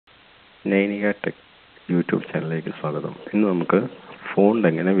Nainika tech YouTube ചാനലിലേക്ക് സ്വാഗതം. ഇന്ന് നമുക്ക് ഫോണിൽ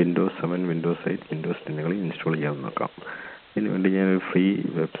എങ്ങനെ വിൻഡോസ് 7, വിൻഡോസ് 8, വിൻഡോസ് 10 ഇൻസ്റ്റാൾ ചെയ്യാമെന്ന് നോക്കാം. ഇതിനുവേണ്ടി ഞാനൊരു ഫ്രീ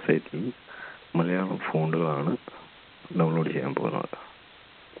വെബ്സൈറ്റിൽ മലയാളം ഫോണ്ടുകളാണ് ഡൗൺലോഡ് ചെയ്യാൻ പോകുന്നത്.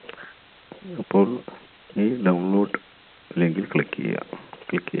 അപ്പോൾ ഈ ഡൗൺലോഡ് ലിങ്കിൽ ക്ലിക്ക് ചെയ്യുക.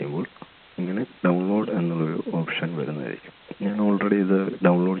 ക്ലിക്ക് ചെയ്യുമ്പോൾ ഇങ്ങനെ ഡൗൺലോഡ് എന്നുള്ളൊരു ഓപ്ഷൻ വരുന്നതായിരിക്കും. ഞാൻ ഓൾറെഡി ഇത്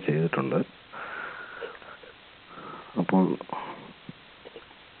ഡൗൺലോഡ് ചെയ്തിട്ടുണ്ട്. അപ്പോൾ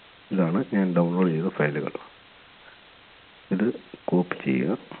ഇതാണ് ഞാൻ ഡൗൺലോഡ് ചെയ്ത ഫയലുകൾ. ഇത് കോപ്പി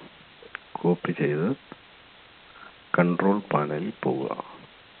ചെയ്യുക. കോപ്പി ചെയ്ത് കൺട്രോൾ പാനലിൽ പോവുക.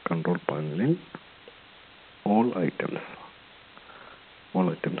 കൺട്രോൾ പാനലിൽ ഓൾ ഐറ്റംസ്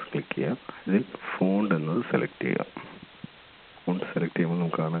ക്ലിക്ക് ചെയ്യുക. ഇതിൽ ഫോണ്ട് എന്നത് സെലക്ട് ചെയ്യുക. ഫോണ്ട് സെലക്ട് ചെയ്യുമ്പോൾ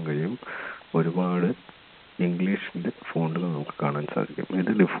നമുക്ക് കാണാൻ കഴിയും ഒരുപാട് ഇംഗ്ലീഷിൻ്റെ ഫോണ്ടുകൾ നമുക്ക് കാണാൻ സാധിക്കും.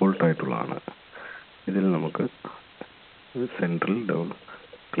 ഇത് ഡിഫോൾട്ട് ആയിട്ടുള്ളതാണ്. ഇതിൽ നമുക്ക് സെൻട്രൽ ഡൗൺ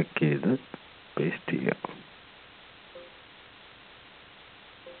ക്ലിക്ക് ചെയ്ത് പേസ്റ്റ് ചെയ്യുക.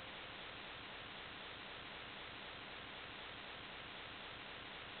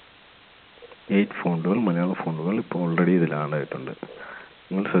 മലയാളം ഫോണ്ടുകൾ ഇപ്പോൾ ഓൾറെഡി ഇതിൽ ആഡായിട്ടുണ്ട്.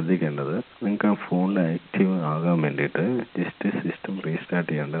 നിങ്ങൾ ശ്രദ്ധിക്കേണ്ടത്, നിങ്ങൾക്ക് ആ ഫോൺ ആക്റ്റീവ് ആകാൻ വേണ്ടിയിട്ട് ജസ്റ്റ് സിസ്റ്റം റീസ്റ്റാർട്ട്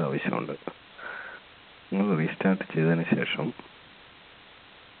ചെയ്യേണ്ട ആവശ്യമുണ്ട്. നിങ്ങൾ റീസ്റ്റാർട്ട് ചെയ്തതിന് ശേഷം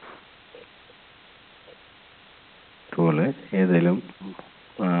ഇതുപോലെ ഏതെങ്കിലും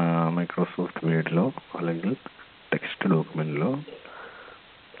മൈക്രോസോഫ്റ്റ് വേർഡിലോ അല്ലെങ്കിൽ ടെക്സ്റ്റ് ഡോക്യുമെൻറ്റിലോ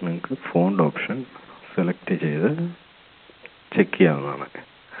നിങ്ങൾക്ക് ഫോണ്ട് ഓപ്ഷൻ സെലക്ട് ചെയ്ത് ചെക്ക് ചെയ്യാവുന്നതാണ്.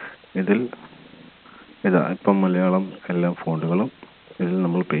 ഇതിൽ ഇപ്പം മലയാളം എല്ലാ ഫോണ്ടുകളും ഇതിൽ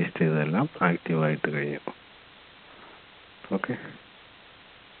നമ്മൾ പേസ്റ്റ് ചെയ്തതെല്ലാം ആക്റ്റീവായിട്ട് കഴിഞ്ഞു. ഓക്കെ.